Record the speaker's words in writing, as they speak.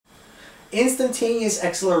Instantaneous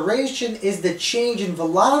acceleration is the change in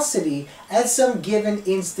velocity at some given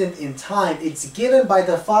instant in time. It's given by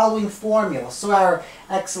the following formula. So our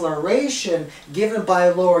acceleration given by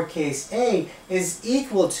lowercase a is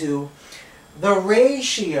equal to the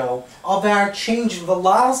ratio of our change in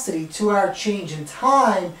velocity to our change in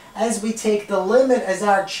time as we take the limit as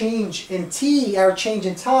our change in t, our change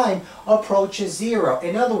in time, approaches 0.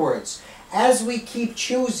 In other words, as we keep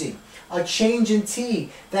choosing a change in t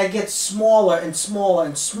that gets smaller and smaller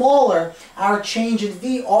and smaller, our change in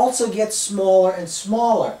v also gets smaller and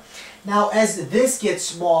smaller. Now, as this gets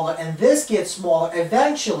smaller and this gets smaller,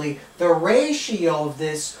 eventually the ratio of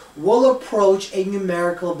this will approach a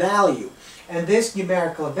numerical value. And this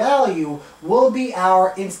numerical value will be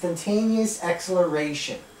our instantaneous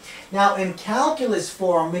acceleration. Now, in calculus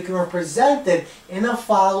form, we can represent it in the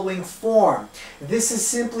following form. This is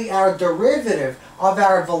simply our derivative of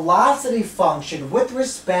our velocity function with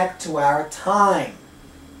respect to our time.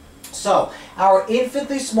 So, our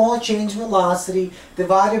infinitely small change in velocity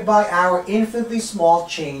divided by our infinitely small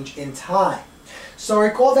change in time. So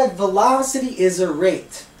recall that velocity is a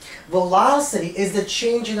rate. Velocity is the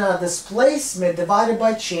change in our displacement divided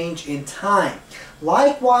by change in time.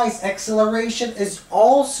 Likewise, acceleration is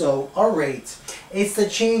also a rate. It's the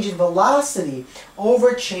change in velocity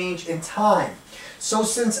over change in time. So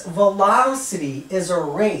since velocity is a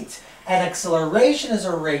rate and acceleration is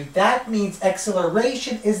a rate, that means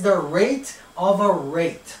acceleration is the rate of a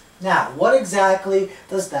rate. Now, what exactly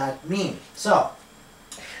does that mean? So,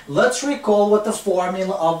 let's recall what the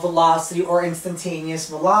formula of velocity or instantaneous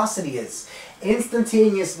velocity is.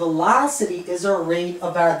 Instantaneous velocity is a rate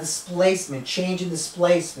of our displacement, change in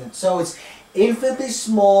displacement. So it's infinitely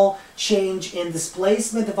small change in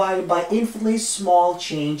displacement divided by infinitely small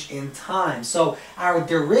change in time. So our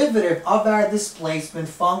derivative of our displacement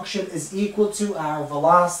function is equal to our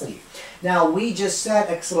velocity. Now we just said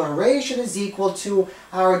acceleration is equal to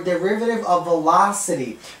our derivative of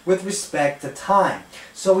velocity with respect to time.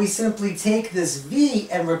 So we simply take this v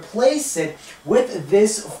and replace it with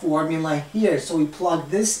this formula here. So we plug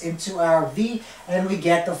this into our v and we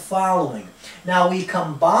get the following. Now we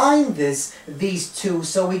combine these two,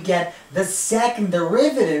 so we get the second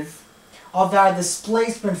derivative of our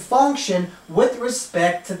displacement function with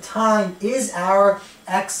respect to time is our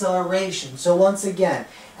acceleration. So once again,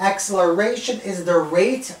 acceleration is the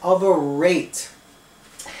rate of a rate.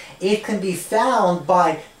 It can be found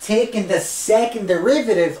by taking the second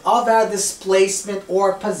derivative of our displacement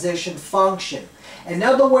or position function.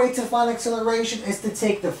 Another way to find acceleration is to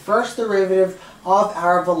take the first derivative of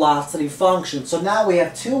our velocity function. So now we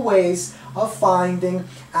have two ways of finding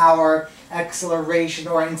our acceleration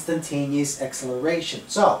or instantaneous acceleration.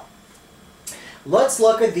 So let's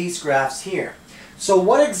look at these graphs here. So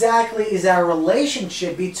what exactly is our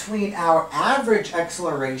relationship between our average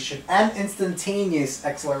acceleration and instantaneous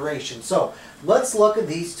acceleration? So let's look at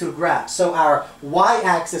these two graphs. So our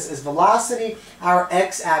y-axis is velocity, our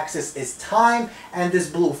x-axis is time, and this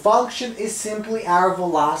blue function is simply our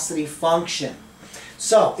velocity function.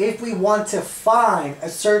 So if we want to find a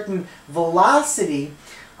certain velocity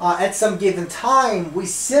at some given time, we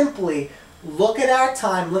simply look at our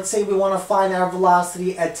time. Let's say we want to find our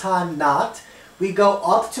velocity at time naught. We go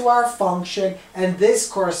up to our function, and this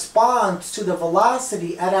corresponds to the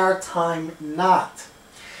velocity at our time naught.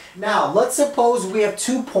 Now, let's suppose we have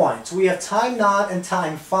 2 points. We have time naught and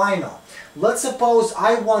time final. Let's suppose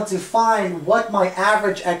I want to find what my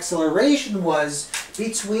average acceleration was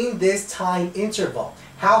between this time interval.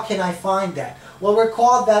 How can I find that? Well,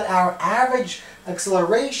 recall that our average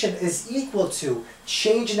acceleration is equal to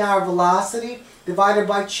change in our velocity divided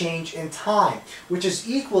by change in time, which is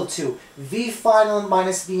equal to v final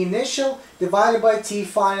minus v initial divided by t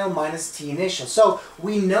final minus t initial. So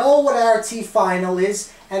we know what our t final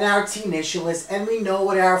is and our t initial is, and we know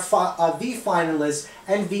what our v final is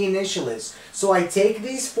and v initial is. So I take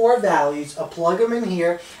these 4 values, I plug them in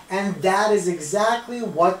here, and that is exactly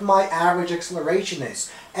what my average acceleration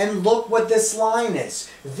is. And look what this line is.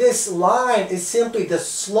 This line is simply the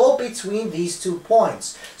slope between these 2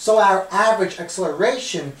 points. So our average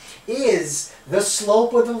acceleration is the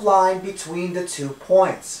slope of the line between the 2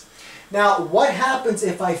 points. Now, what happens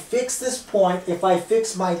if I fix this point, if I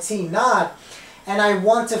fix my t naught, and I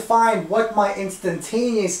want to find what my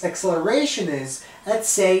instantaneous acceleration is at,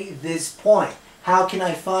 say, this point? How can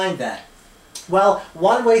I find that? Well,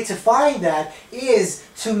 one way to find that is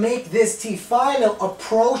to make this t final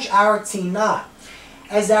approach our t naught.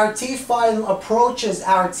 As our t final approaches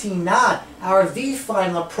our t naught, our v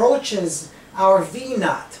final approaches our v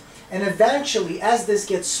naught. And eventually, as this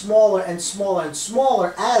gets smaller and smaller and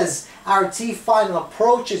smaller, as our t final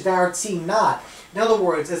approaches our t naught, in other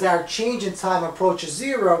words, as our change in time approaches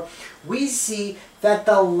 0, we see that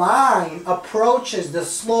the line approaches the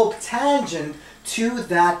slope tangent to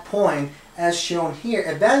that point, as shown here.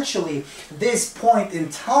 Eventually, this point in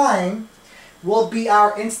time will be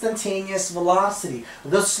our instantaneous velocity.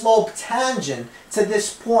 The slope tangent to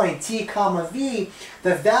this point, t comma v,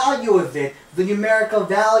 the value of it, the numerical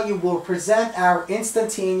value, will represent our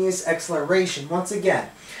instantaneous acceleration. Once again,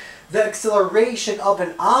 the acceleration of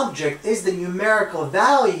an object is the numerical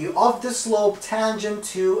value of the slope tangent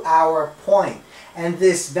to our point. And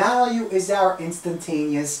this value is our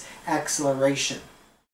instantaneous acceleration.